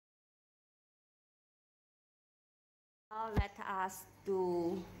Now let us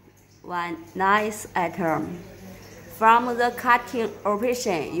do one nice item. From the cutting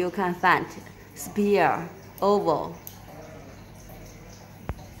operation, you can find spear, oval,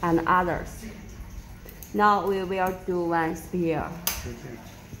 and others. Now we will do one spear.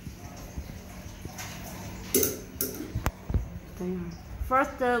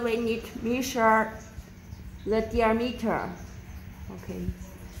 First, we need to measure the diameter. Okay.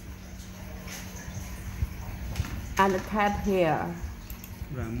 And tap here.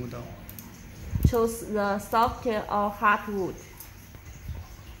 Choose the soft or hard wood.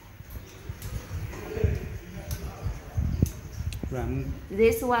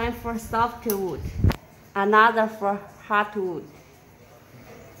 This one for soft wood, another for hard wood.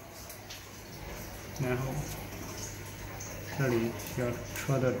 然后这里需要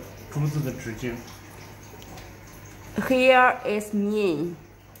戳的珠子的直径。Here is mean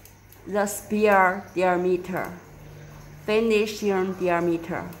the spear diameter, finishing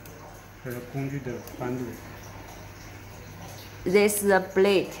diameter. 这是工具的宽度。This is the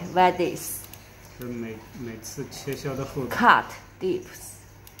blade width. 是每次切削的厚度。Cut dips.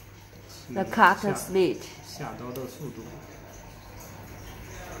 The cut speed. 下刀的速度。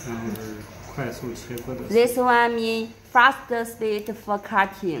然后是快速切割的。This one means fast speed for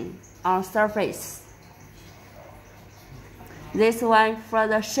cutting on surface. This one for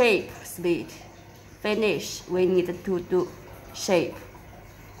the shape speed. Finish, we need to do shape.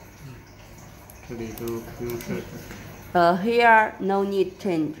 这里都不用设置。Here no need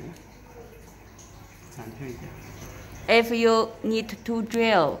change. 暂停一下。If you need to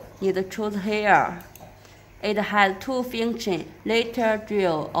drill, need to choose here. It has two functions: later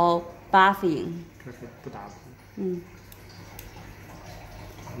drill or buffing. 这是不打孔。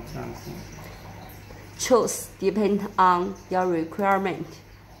这样子。Choose depend on your requirement.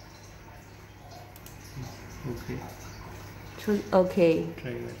 OK. Choose OK.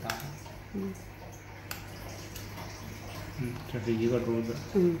 这个大。这是一个珠子。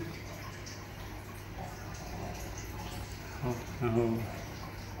好，然后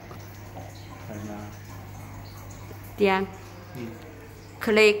看一下。Then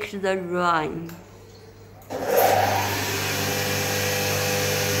click the run.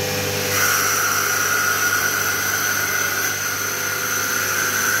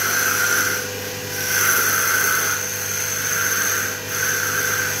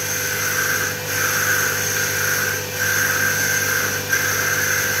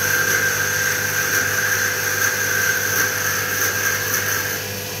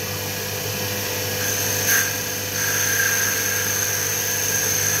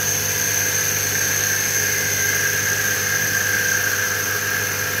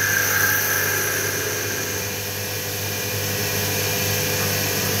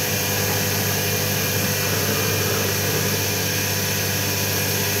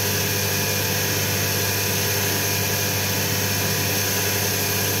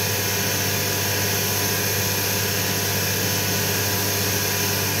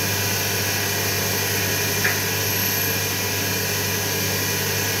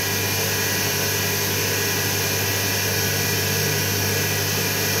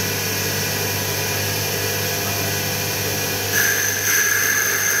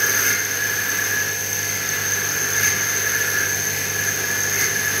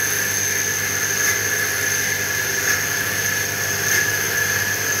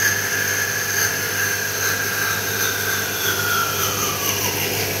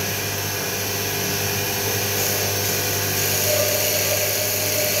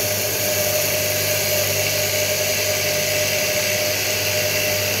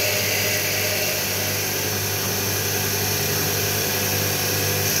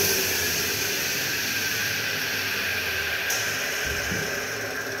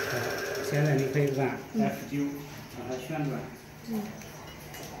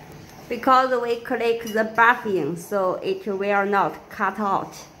 Because we click the buffing, so it will not cut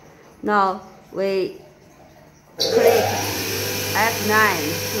out. Now we click F9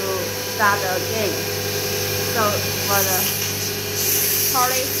 to start again. So for the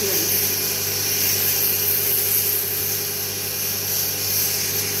polishing.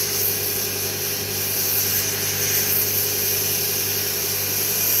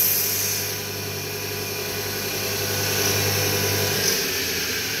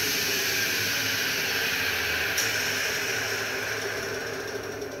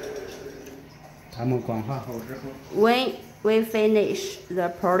 When we finish the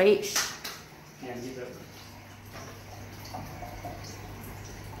polish,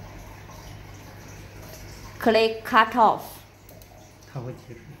 click cut off.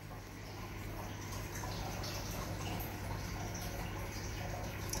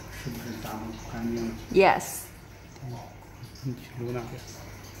 是不是打干净了？ Yes. 你去揉那边。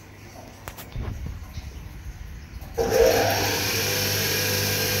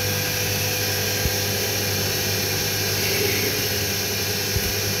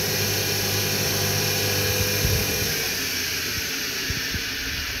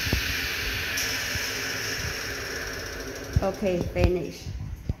Okay, finish.